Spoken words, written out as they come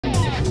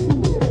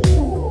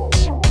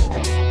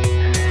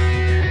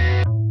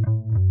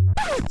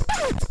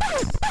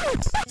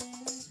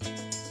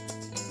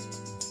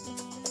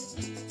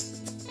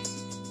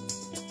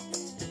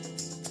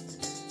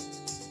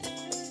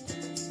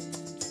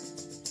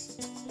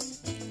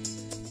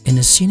In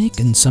a scenic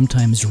and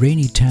sometimes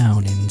rainy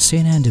town in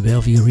Sainte Anne de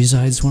Bellevue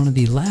resides one of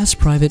the last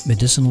private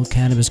medicinal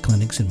cannabis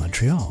clinics in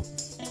Montreal.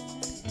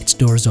 Its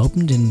doors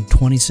opened in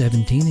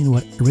 2017 in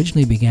what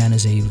originally began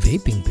as a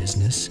vaping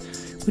business,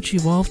 which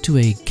evolved to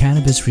a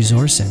cannabis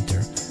resource center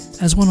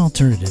as one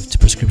alternative to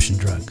prescription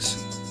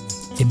drugs.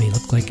 It may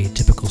look like a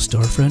typical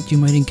storefront you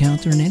might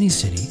encounter in any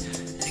city,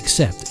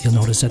 except you'll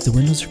notice that the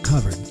windows are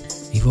covered,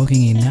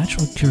 evoking a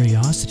natural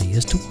curiosity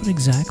as to what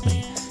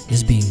exactly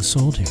is being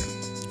sold here.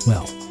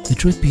 Well, the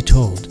truth be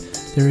told,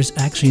 there is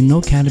actually no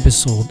cannabis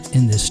sold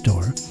in this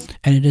store,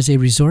 and it is a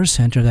resource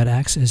center that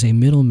acts as a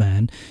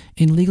middleman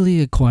in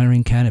legally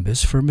acquiring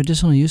cannabis for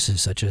medicinal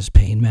uses such as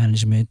pain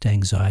management,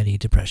 anxiety,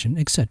 depression,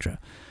 etc.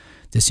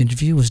 This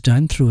interview was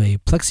done through a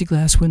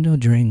plexiglass window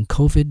during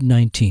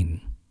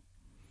COVID-19.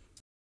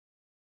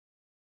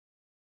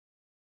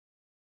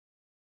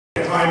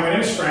 Hi, my name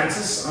is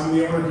Francis. I'm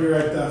the owner here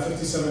at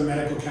 57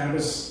 Medical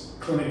Cannabis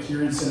Clinic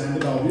here in Sainte Anne de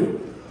Bellevue.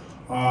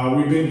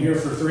 We've been here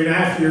for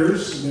 3.5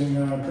 years. It's been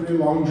a pretty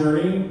long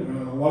journey,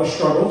 a lot of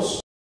struggles.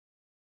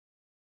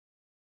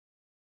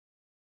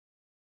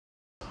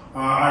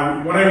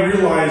 When I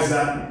realized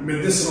that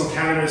medicinal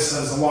cannabis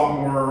has a lot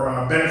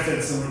more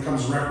benefits than when it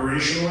comes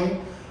recreationally,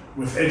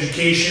 with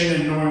education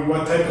and knowing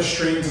what type of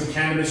strains of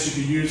cannabis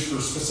you could use for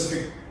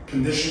specific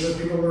conditions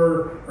that people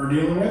are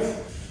dealing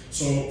with.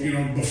 So,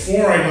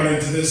 before I got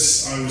into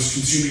this, I was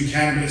consuming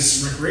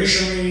cannabis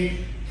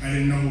recreationally. I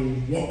didn't know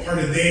what part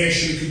of the day I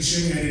should be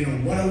consuming. I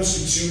didn't know what I was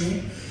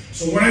consuming.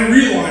 So when I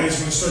realized,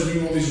 when I started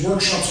doing all these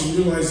workshops, I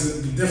realized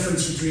that the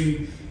difference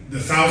between the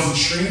 1,000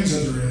 strains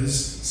that there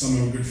is, some of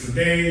them are good for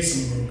days,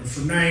 some of them are good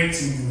for nights,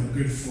 some of them are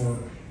good for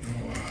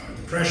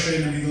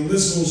depression. I mean, the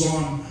list goes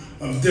on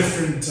of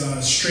different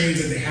strains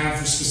that they have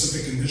for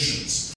specific conditions.